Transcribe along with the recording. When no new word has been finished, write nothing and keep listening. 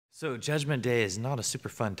So Judgment Day is not a super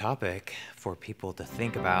fun topic for people to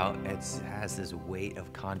think about. It has this weight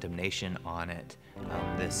of condemnation on it,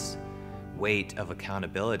 this weight of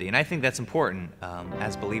accountability. And I think that's important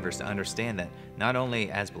as believers to understand that not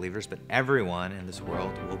only as believers, but everyone in this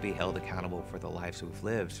world will be held accountable for the lives we've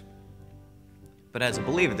lived. But as a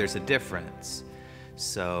believer, there's a difference.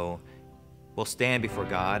 So we'll stand before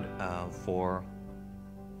God for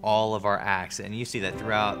all of our acts. And you see that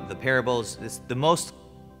throughout the parables. It's the most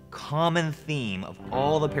common theme of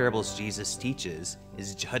all the parables Jesus teaches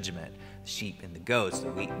is judgment. The sheep and the goats,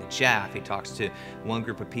 the wheat and the chaff. He talks to one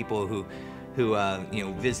group of people who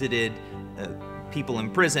visited people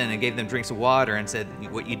in prison and gave them drinks of water and said,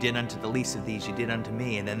 "What you did unto the least of these, you did unto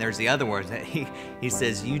me." And then there's the other words that he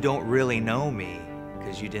says, "You don't really know me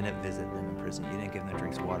because you didn't visit them in prison. You didn't give them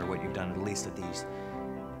drinks of water. What you've done to the least of these,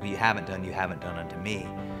 you haven't done unto me."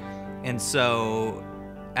 And so,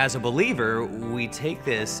 as a believer, we take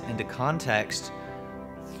this into context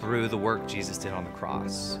through the work Jesus did on the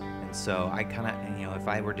cross. And so I kind of, if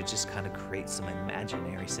I were to just kind of create some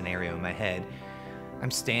imaginary scenario in my head, I'm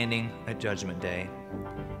standing at Judgment Day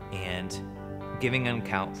and giving an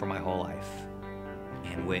account for my whole life,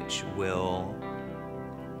 in which will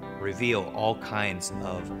reveal all kinds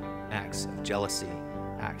of acts of jealousy,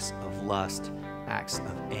 acts of lust, acts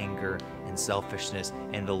of anger and selfishness,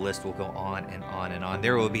 and the list will go on and on and on.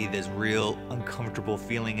 There will be this real uncomfortable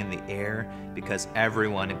feeling in the air because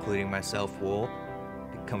everyone, including myself, will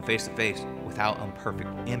come face to face with how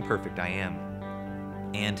imperfect I am.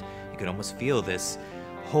 And you can almost feel this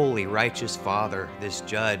holy, righteous Father, this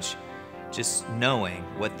judge, just knowing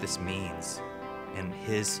what this means and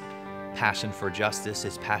his passion for justice,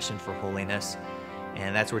 his passion for holiness.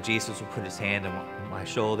 And that's where Jesus will put his hand on my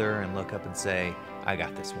shoulder and look up and say, "I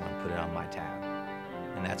got this one, put it on my tab."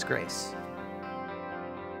 And that's grace.